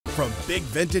From big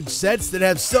vintage sets that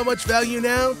have so much value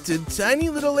now to tiny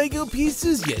little Lego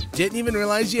pieces you didn't even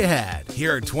realize you had.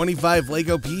 Here are 25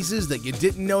 Lego pieces that you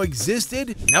didn't know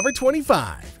existed. Number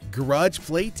 25. Garage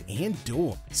plate and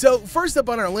door. So first up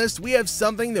on our list, we have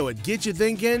something that would get you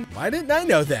thinking, why didn't I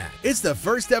know that? It's the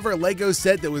first ever Lego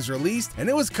set that was released, and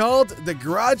it was called the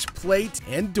Garage Plate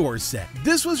and Door Set.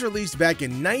 This was released back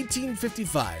in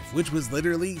 1955, which was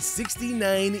literally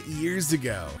 69 years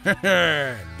ago.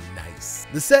 Nice.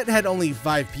 The set had only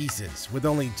 5 pieces, with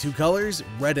only 2 colors,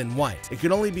 red and white. It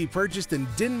could only be purchased in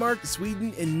Denmark,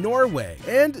 Sweden, and Norway.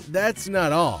 And that's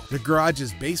not all. The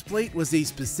garage's base plate was a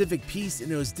specific piece,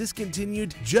 and it was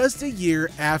discontinued just a year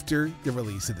after the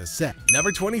release of the set.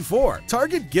 Number 24.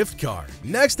 Target gift card.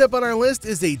 Next up on our list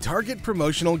is a Target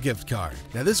promotional gift card.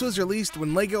 Now this was released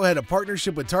when Lego had a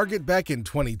partnership with Target back in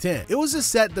 2010. It was a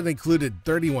set that included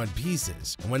 31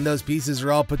 pieces, and when those pieces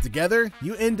are all put together,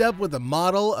 you end up with a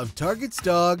model of Target's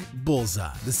dog,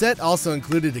 Bullseye. The set also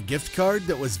included a gift card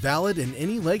that was valid in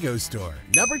any Lego store.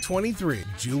 Number 23.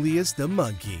 Julius the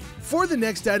Monkey. For the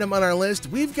next item on our list,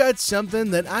 we've got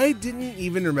something that I didn't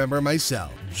even remember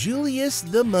myself. Julius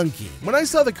the Monkey. When I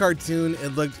saw the cartoon,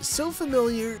 it looked so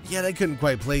familiar, yet I couldn't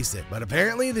quite place it. But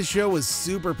apparently the show was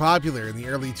super popular in the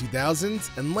early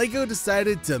 2000s, and Lego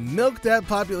decided to milk that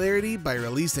popularity by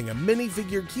releasing a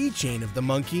minifigure keychain of the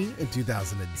monkey in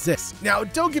 2006. Now,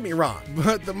 don't get me wrong,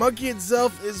 but the monkey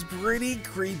itself is pretty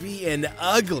creepy and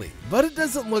ugly, but it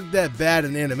doesn't look that bad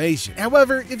in animation.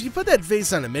 However, if you put that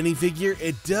face on a minifigure,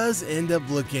 it does end up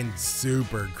looking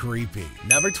super creepy.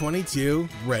 Number 22.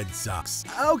 Red Sox.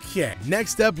 Okay,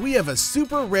 next up we have a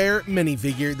super rare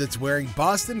minifigure that's wearing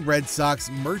Boston Red Sox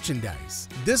merchandise.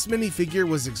 This minifigure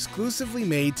was exclusively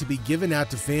made to be given out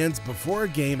to fans before a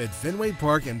game at Fenway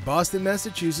Park in Boston,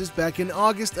 Massachusetts back in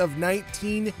August of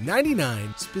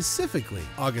 1999, specifically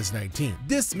August 19th.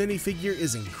 This minifigure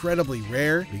is incredibly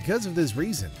rare because of this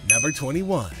reason. Number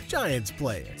 21. Giants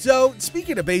player. So,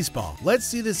 speaking of baseball, let's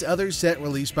see this other set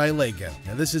released by Lego.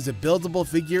 Now this is a buildable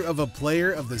figure of a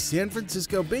player of the San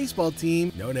Francisco baseball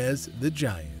team known as the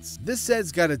Giants. This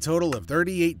set's got a total of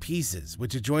 38 pieces,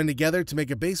 which are joined together to make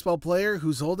a baseball player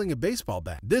who's holding a baseball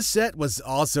bat. This set was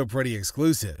also pretty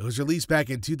exclusive. It was released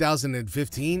back in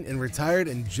 2015 and retired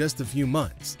in just a few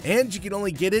months. And you can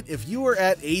only get it if you were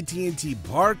at AT&T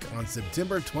Park on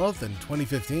September 12th in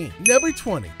 2015. Number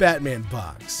 20. Batman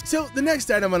box. So the next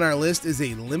item on our list is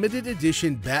a limited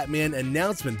edition Batman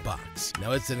announcement box.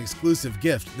 Now it's an exclusive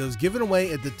gift that was given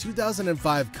away at the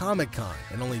 2005 Comic-Con,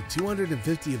 and only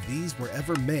 250 of these were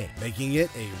ever made, making it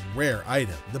a rare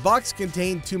item. The box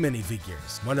contained 2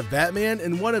 minifigures, one of Batman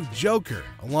and one of Joker,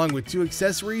 along with 2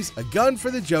 accessories, a gun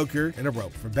for the Joker and a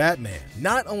rope for Batman.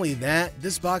 Not only that,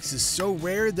 this box is so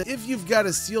rare that if you've got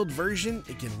a sealed version,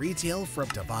 it can retail for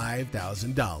up to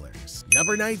 $5,000.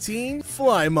 Number 19.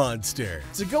 Fly Monster.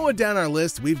 So going down our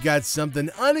list, we've got something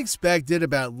unexpected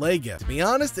about Lego. To be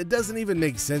honest, it doesn't even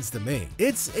make sense to me.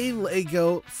 It's a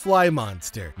Lego Fly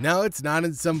Monster. Now, it's not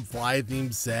in some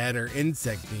fly-themed set or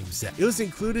insect-themed set. It was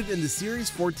included in the Series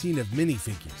 14 of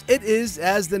minifigures. It is,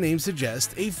 as the name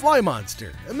suggests, a fly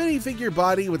monster, a minifigure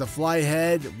body with a fly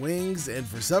head, wings, and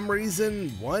for some reason,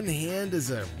 one hand is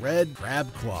a red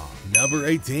crab claw. Number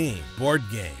 18. Board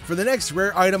game. For the next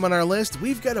rare item on our list,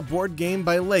 we've got a board game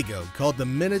by Lego called the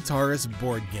Minotaurus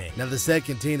board game. Now, the set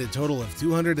contained a total of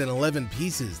 211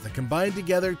 pieces that combined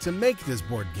together to make this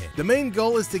board game. The main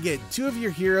goal is to get 2 of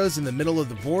your heroes in the middle of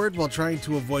the board while trying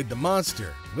to avoid the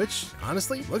monster, which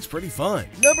honestly looks pretty fun.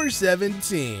 Number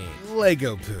 17.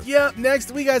 Lego poop. Yep,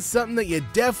 next we got something that you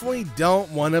definitely don't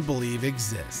want to believe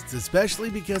exists, especially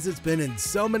because it's been in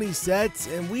so many sets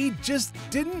and we just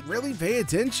didn't really pay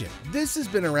attention. This has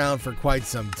been around for quite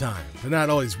some time, but not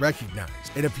always recognized.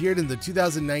 It appeared in the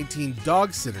 2019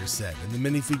 Dog Sitter set in the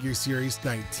minifigure series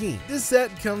 19. This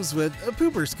set comes with a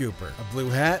pooper scooper, a blue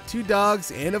hat, 2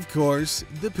 dogs, and of course,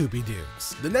 the Poopy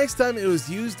Dukes. The next time it was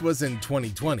used was in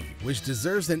 2020, which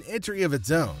deserves an entry of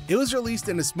its own. It was released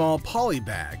in a small poly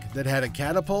bag that had a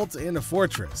catapult and a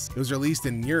fortress. It was released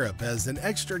in Europe as an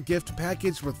extra gift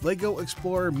package with Lego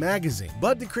Explorer magazine.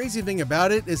 But the crazy thing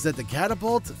about it is that the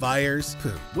catapult fires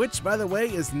poop, which by the way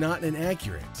is not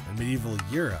inaccurate. In medieval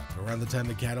Europe, around the time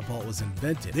the catapult was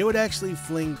invented, they would actually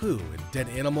fling poo and dead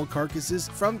animal carcasses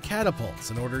from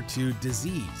catapults in order to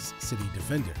disease city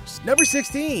defenders. Number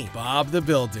 16. Bob the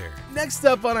Builder. Next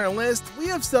up on our list, we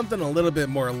have something a little bit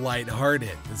more lighthearted.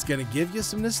 hit that's gonna give you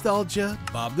some nostalgia,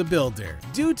 Bob the Builder.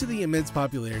 Due to the immense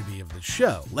popularity of the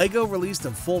show, LEGO released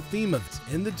a full theme of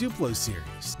it in the Duplo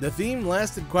series. The theme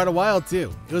lasted quite a while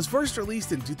too. It was first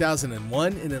released in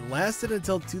 2001 and it lasted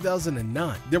until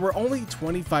 2009. There were only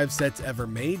 25 sets ever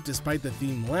made despite the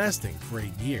theme lasting for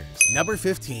 8 years. Number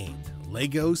 15.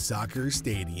 LEGO Soccer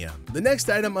Stadium. The next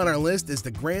item on our list is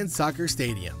the Grand Soccer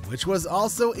Stadium, which was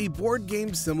also a board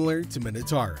game similar to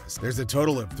Minotaurus. There's a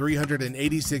total of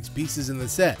 386 pieces in the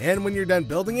set, and when you're done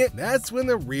building it, that's when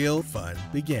the real fun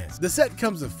begins. The set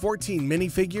comes with 14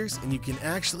 minifigures, and you can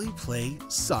actually play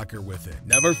soccer with it.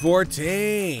 Number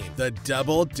 14, the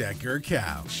double-decker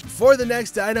couch. For the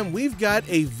next item, we've got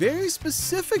a very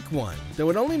specific one that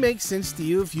would only make sense to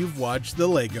you if you've watched the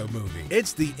LEGO movie.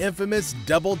 It's the infamous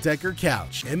double-decker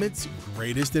couch, Emmett's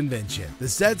greatest invention. The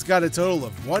set's got a total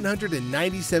of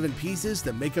 197 pieces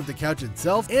that make up the couch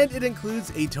itself, and it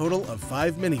includes a total of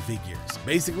 5 minifigures.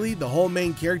 Basically, the whole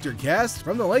main character cast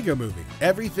from the LEGO movie.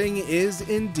 Everything is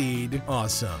indeed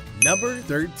awesome. Number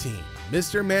 13.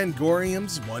 Mr.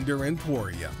 Mangorium's Wonder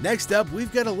Emporium. Next up,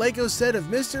 we've got a LEGO set of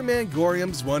Mr.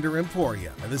 Mangorium's Wonder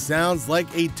Emporium. Now, this sounds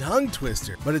like a tongue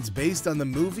twister, but it's based on the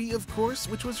movie, of course,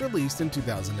 which was released in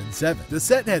 2007. The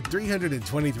set had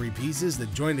 323 pieces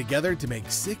that joined together to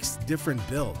make 6 different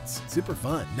builds. Super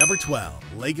fun. Number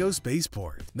 12, LEGO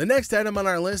Spaceport. The next item on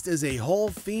our list is a whole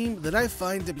theme that I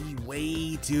find to be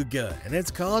way too good, and it's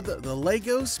called the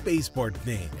LEGO Spaceport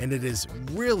theme, and it is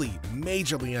really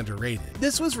majorly underrated.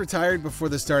 This was retired before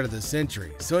the start of the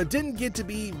century, so it didn't get to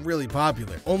be really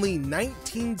popular. Only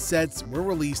 19 sets were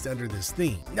released under this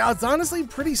theme. Now, it's honestly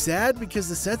pretty sad because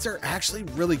the sets are actually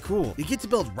really cool. You get to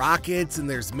build rockets and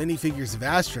there's minifigures of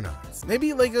astronauts.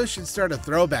 Maybe LEGO should start a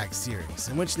throwback series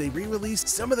in which they re-release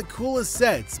some of the coolest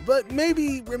sets, but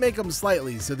maybe remake them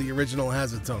slightly so the original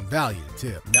has its own value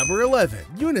too. Number 11,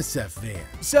 UNICEF van.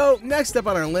 So next up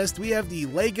on our list, we have the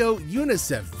LEGO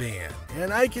UNICEF van,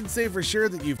 and I can say for sure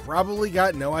that you've probably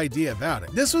got no idea about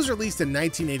it. This was released in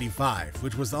 1985,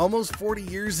 which was almost 40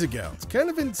 years ago. It's kind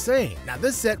of insane. Now,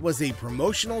 this set was a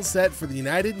promotional set for the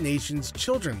United Nations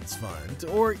Children's Fund,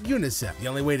 or UNICEF. The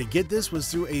only way to get this was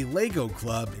through a LEGO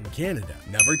club in Canada.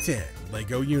 Number 10.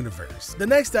 LEGO Universe. The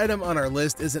next item on our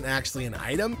list isn't actually an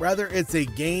item, rather it's a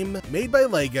game made by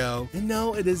LEGO, and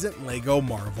no, it isn't LEGO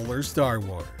Marvel or Star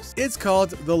Wars. It's called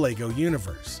the LEGO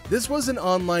Universe. This was an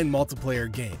online multiplayer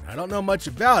game. I don't know much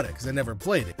about it because I never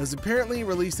played it. It was apparently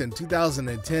released in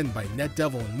 2010 by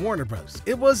NetDevil and Warner Bros.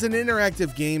 It was an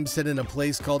interactive game set in a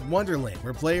place called Wonderland,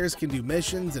 where players can do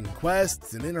missions and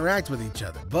quests and interact with each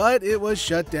other, but it was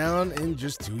shut down in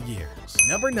just 2 years.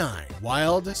 Number 9.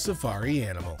 Wild Safari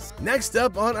Animals. Next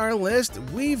up on our list,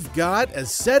 we've got a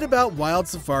set about wild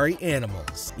safari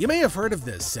animals. You may have heard of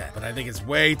this set, but I think it's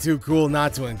way too cool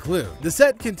not to include. The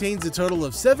set contains a total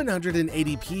of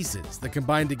 780 pieces that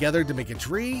combine together to make a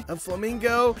tree, a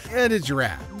flamingo, and a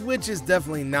giraffe, which is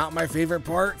definitely not my favorite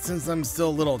part since I'm still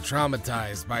a little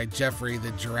traumatized by Jeffrey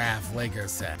the Giraffe LEGO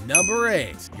set. Number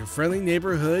 8, your friendly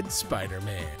neighborhood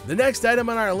Spider-Man. The next item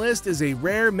on our list is a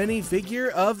rare minifigure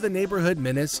of the neighborhood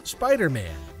menace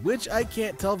Spider-Man, which I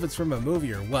can't tell if it's from a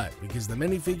movie or what, because the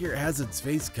minifigure has its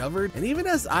face covered and even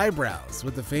has eyebrows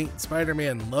with the faint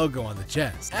Spider-Man logo on the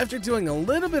chest. After doing a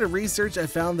little bit of research, I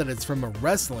found that it's from a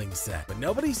wrestling set, but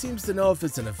nobody seems to know if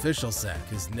it's an official set,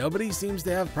 because nobody seems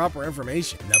to have proper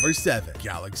information. Number 7,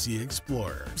 Galaxy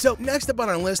Explorer. So next up on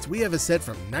our list, we have a set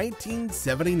from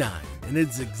 1979, and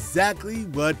it's exactly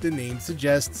what the name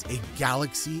suggests, a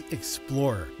Galaxy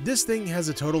Explorer. This thing has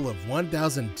a total of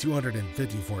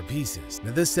 1,254 pieces.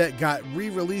 Now, this set got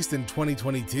re-released in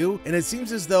 2022, and it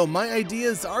seems as though my idea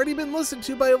has already been listened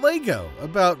to by LEGO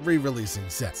about re-releasing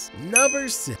sets. Number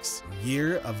 6,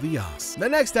 Year of the Ox. The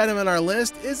next item on our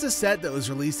list is a set that was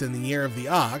released in the Year of the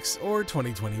Ox, or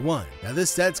 2021. Now,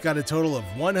 this set's got a total of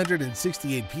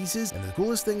 168 pieces, and the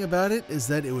coolest thing about it is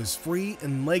that it was free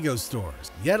in LEGO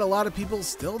stores. Yet a lot of people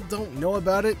still don't know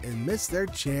about it and miss their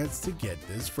chance to get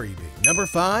this freebie. Number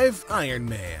 5, Iron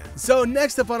Man. So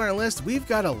next up on our list, we've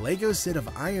got a LEGO set of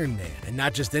Iron Man, and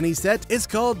not just any set, it's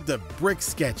called the Brick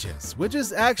Sketches, which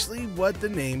is actually what the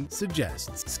name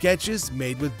suggests. Sketches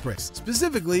made with bricks,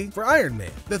 specifically for Iron Man.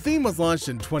 The theme was launched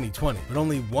in 2020, but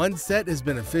only one set has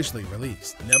been officially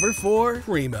released. Number 4,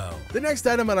 Primo. The next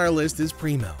item on our list is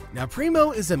Primo. Now,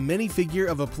 Primo is a minifigure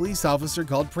of a police officer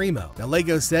called Primo. Now,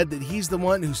 LEGO said that he's the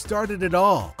one who started it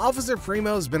all. Officer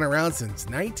Primo's been around since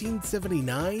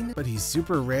 1979, but he's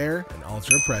super rare and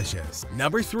ultra precious.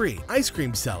 Number 3, Ice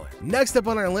Cream Seller. Next up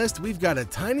on our list, we've got a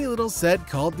tiny little set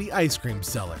called the Ice Cream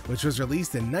Seller, which was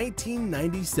released in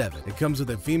 1997. It comes with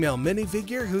a female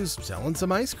minifigure who's selling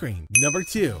some ice cream. Number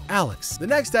 2. Alex. The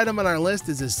next item on our list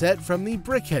is a set from the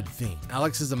Brickhead theme.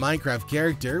 Alex is a Minecraft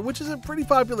character, which is a pretty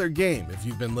popular game if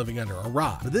you've been living under a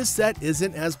rock, but this set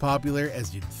isn't as popular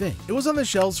as you'd think. It was on the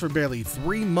shelves for barely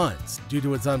 3 months due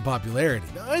to its unpopularity.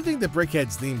 Now, I think the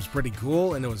Brickhead's theme's pretty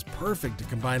cool, and it was perfect to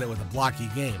combine it with a blocky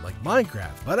game like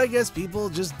Minecraft, but I guess people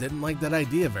just didn't like that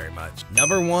idea very much.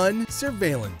 Number 1.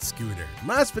 Surveillance Scooter.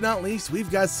 Last but not least, we've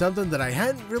got something that I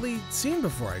hadn't really seen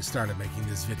before I started making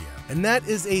this video, and that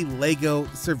is a Lego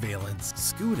surveillance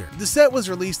scooter. The set was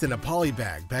released in a poly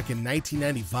bag back in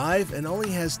 1995 and only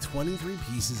has 23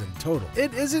 pieces in total.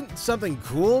 It isn't something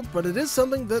cool, but it is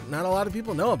something that not a lot of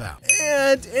people know about.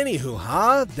 And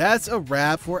anywho, that's a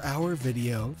wrap for our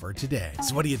video for today.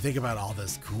 So what do you think about all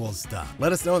this cool stuff?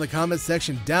 Let us know in the comments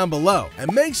section down below,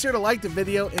 and make sure to like the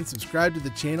video and subscribe to the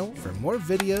channel for more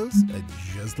videos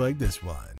just like this one.